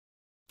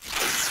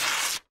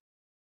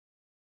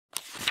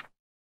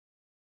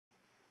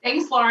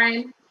Thanks,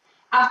 Lauren.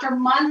 After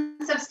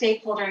months of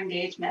stakeholder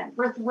engagement,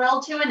 we're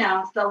thrilled to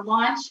announce the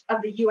launch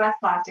of the U.S.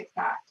 Plastics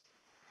Pact.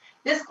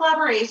 This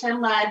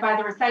collaboration, led by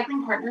the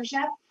Recycling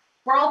Partnership,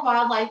 World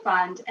Wildlife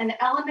Fund, and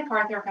Ellen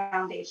MacArthur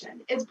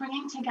Foundation, is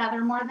bringing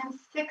together more than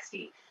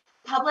 60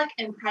 public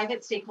and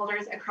private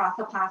stakeholders across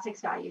the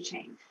plastics value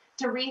chain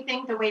to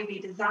rethink the way we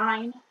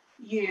design,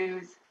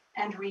 use,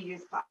 and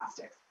reuse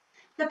plastics.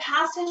 The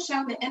past has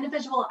shown that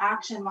individual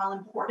action, while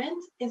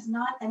important, is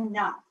not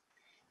enough.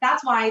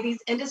 That's why these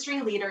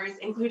industry leaders,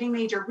 including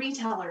major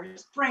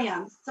retailers,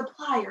 brands,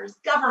 suppliers,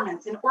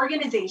 governments, and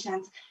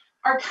organizations,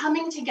 are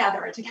coming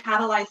together to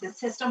catalyze the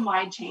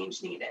system-wide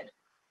change needed.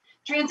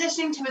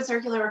 Transitioning to a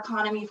circular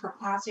economy for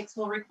plastics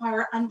will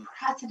require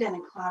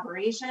unprecedented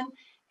collaboration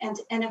and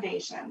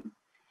innovation.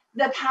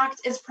 The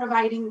Pact is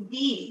providing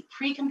the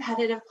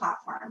pre-competitive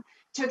platform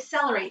to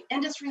accelerate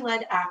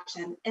industry-led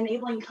action,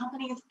 enabling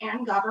companies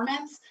and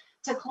governments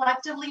to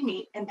collectively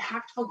meet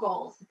impactful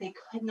goals that they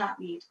could not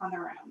meet on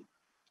their own.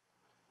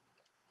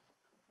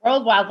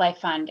 World Wildlife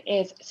Fund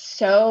is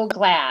so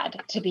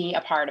glad to be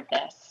a part of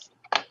this.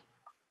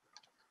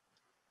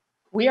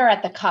 We are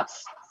at the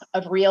cusp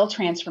of real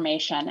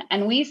transformation,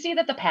 and we see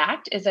that the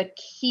Pact is a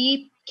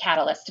key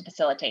catalyst to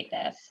facilitate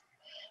this.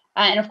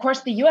 And of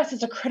course, the US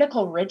is a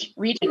critical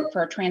region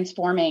for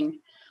transforming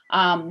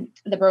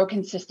the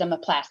broken system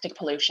of plastic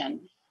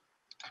pollution.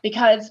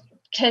 Because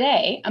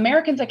today,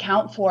 Americans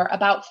account for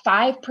about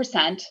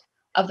 5%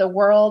 of the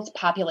world's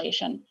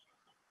population,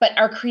 but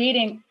are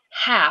creating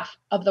half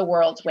of the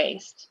world's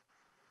waste.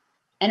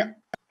 And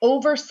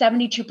over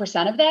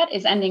 72% of that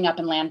is ending up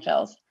in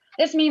landfills.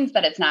 This means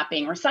that it's not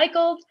being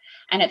recycled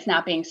and it's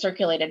not being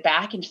circulated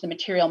back into the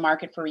material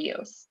market for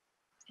reuse,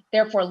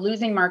 therefore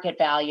losing market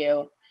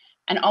value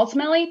and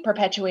ultimately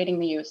perpetuating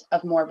the use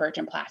of more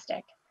virgin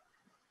plastic.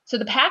 So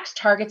the Pact's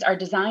targets are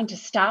designed to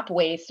stop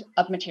waste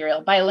of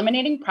material by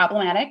eliminating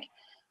problematic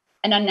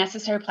and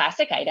unnecessary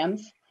plastic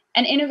items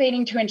and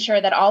innovating to ensure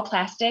that all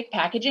plastic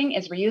packaging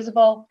is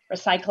reusable,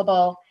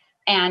 recyclable,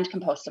 and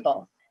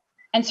compostable,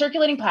 and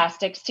circulating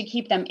plastics to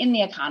keep them in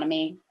the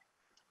economy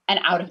and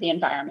out of the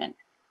environment.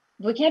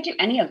 We can't do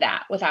any of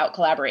that without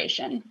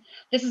collaboration.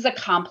 This is a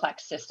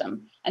complex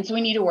system, and so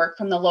we need to work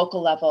from the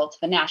local level to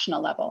the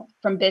national level,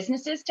 from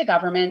businesses to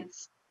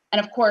governments,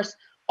 and of course,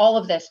 all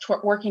of this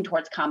working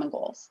towards common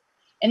goals.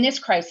 In this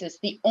crisis,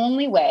 the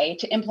only way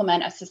to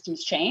implement a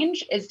systems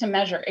change is to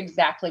measure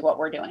exactly what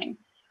we're doing.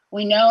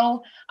 We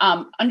know,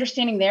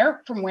 understanding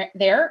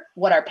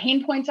what our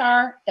pain points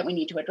are that we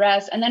need to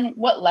address, and then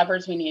what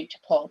levers we need to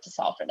pull to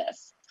solve for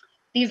this.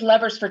 These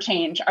levers for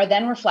change are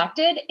then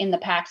reflected in the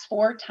Pact's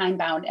 4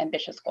 time-bound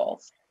ambitious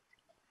goals.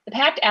 The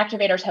Pact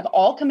activators have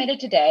all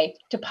committed today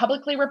to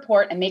publicly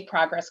report and make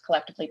progress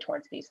collectively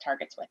towards these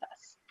targets with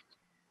us.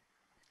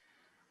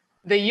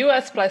 The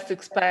US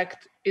Plastics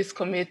Pact is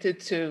committed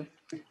to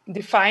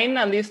define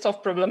a list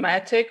of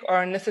problematic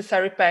or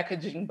unnecessary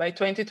packaging by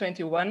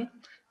 2021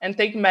 and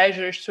take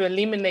measures to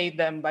eliminate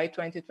them by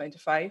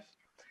 2025,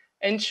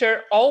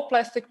 ensure all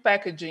plastic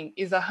packaging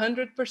is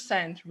 100%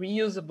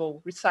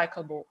 reusable,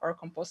 recyclable, or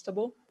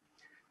compostable,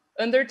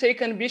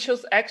 undertake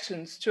ambitious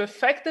actions to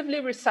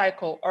effectively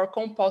recycle or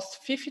compost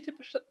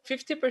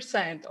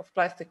 50% of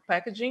plastic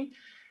packaging,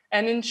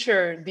 and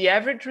ensure the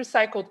average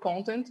recycled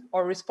content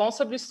or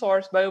responsibly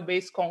sourced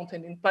bio-based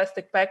content in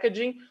plastic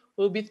packaging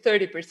will be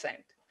 30%.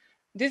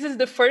 This is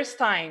the first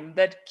time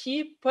that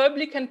key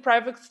public and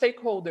private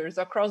stakeholders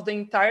across the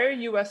entire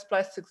US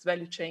plastics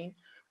value chain,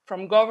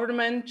 from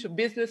government to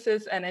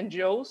businesses and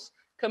NGOs,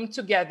 come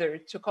together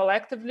to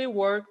collectively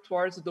work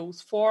towards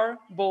those 4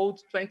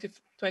 bold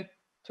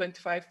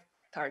 2025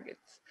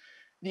 targets.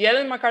 The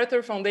Ellen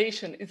MacArthur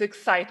Foundation is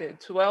excited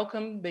to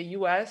welcome the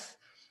US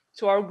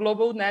to our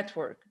global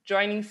network,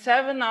 joining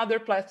 7 other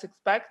plastics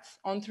pacts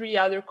on 3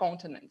 other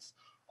continents,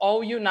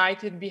 all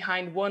united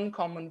behind one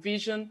common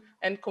vision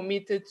and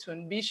committed to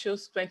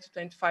ambitious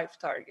 2025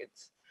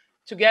 targets.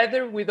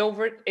 Together with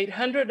over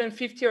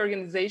 850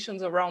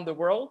 organizations around the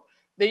world,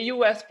 the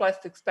US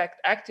Plastics Pact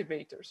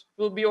activators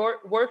will be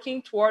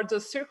working towards a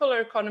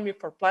circular economy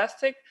for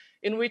plastic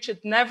in which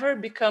it never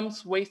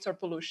becomes waste or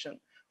pollution.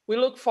 We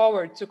look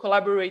forward to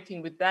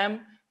collaborating with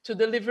them to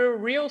deliver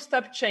real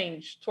step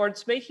change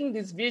towards making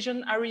this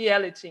vision a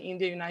reality in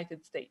the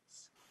United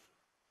States.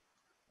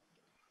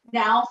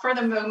 Now for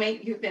the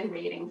moment you've been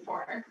waiting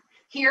for.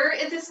 Here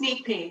is a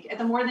sneak peek at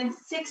the more than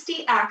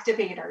 60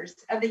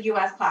 activators of the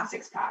US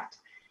Plastics Pact.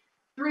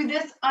 Through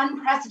this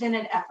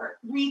unprecedented effort,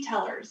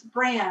 retailers,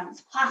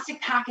 brands,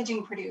 plastic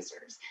packaging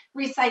producers,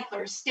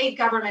 recyclers, state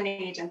government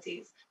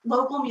agencies,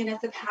 local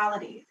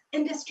municipalities,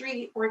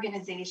 industry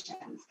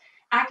organizations,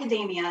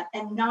 academia,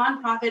 and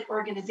nonprofit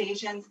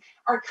organizations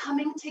are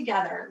coming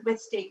together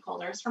with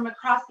stakeholders from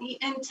across the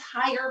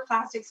entire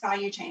plastics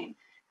value chain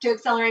to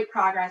accelerate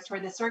progress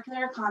toward the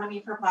circular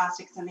economy for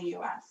plastics in the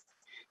US.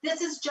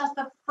 This is just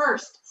the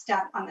first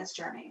step on this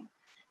journey.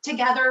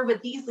 Together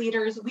with these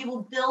leaders, we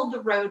will build the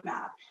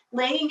roadmap,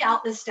 laying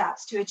out the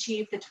steps to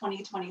achieve the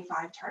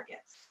 2025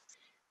 targets.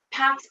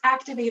 Pact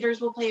activators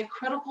will play a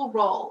critical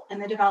role in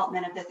the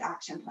development of this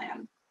action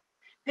plan.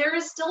 There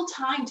is still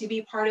time to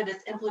be part of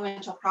this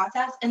influential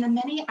process and the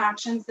many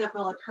actions that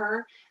will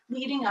occur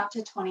leading up to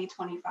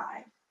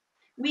 2025.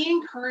 We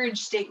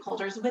encourage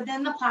stakeholders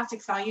within the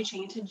plastics value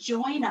chain to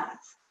join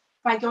us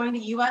by going to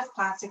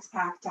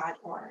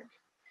usplasticspact.org.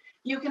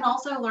 You can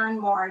also learn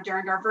more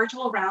during our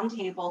virtual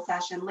roundtable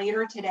session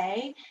later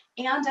today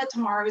and at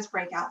tomorrow's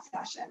breakout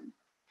session.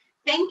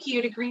 Thank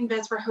you to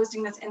GreenBiz for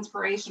hosting this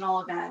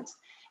inspirational event.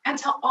 And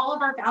to all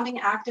of our founding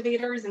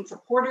activators and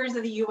supporters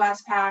of the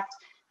US Pact,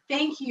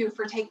 thank you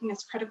for taking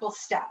this critical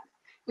step.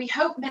 We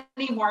hope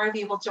many more of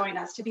you will join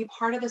us to be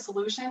part of the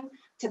solution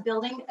to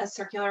building a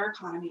circular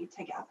economy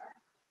together.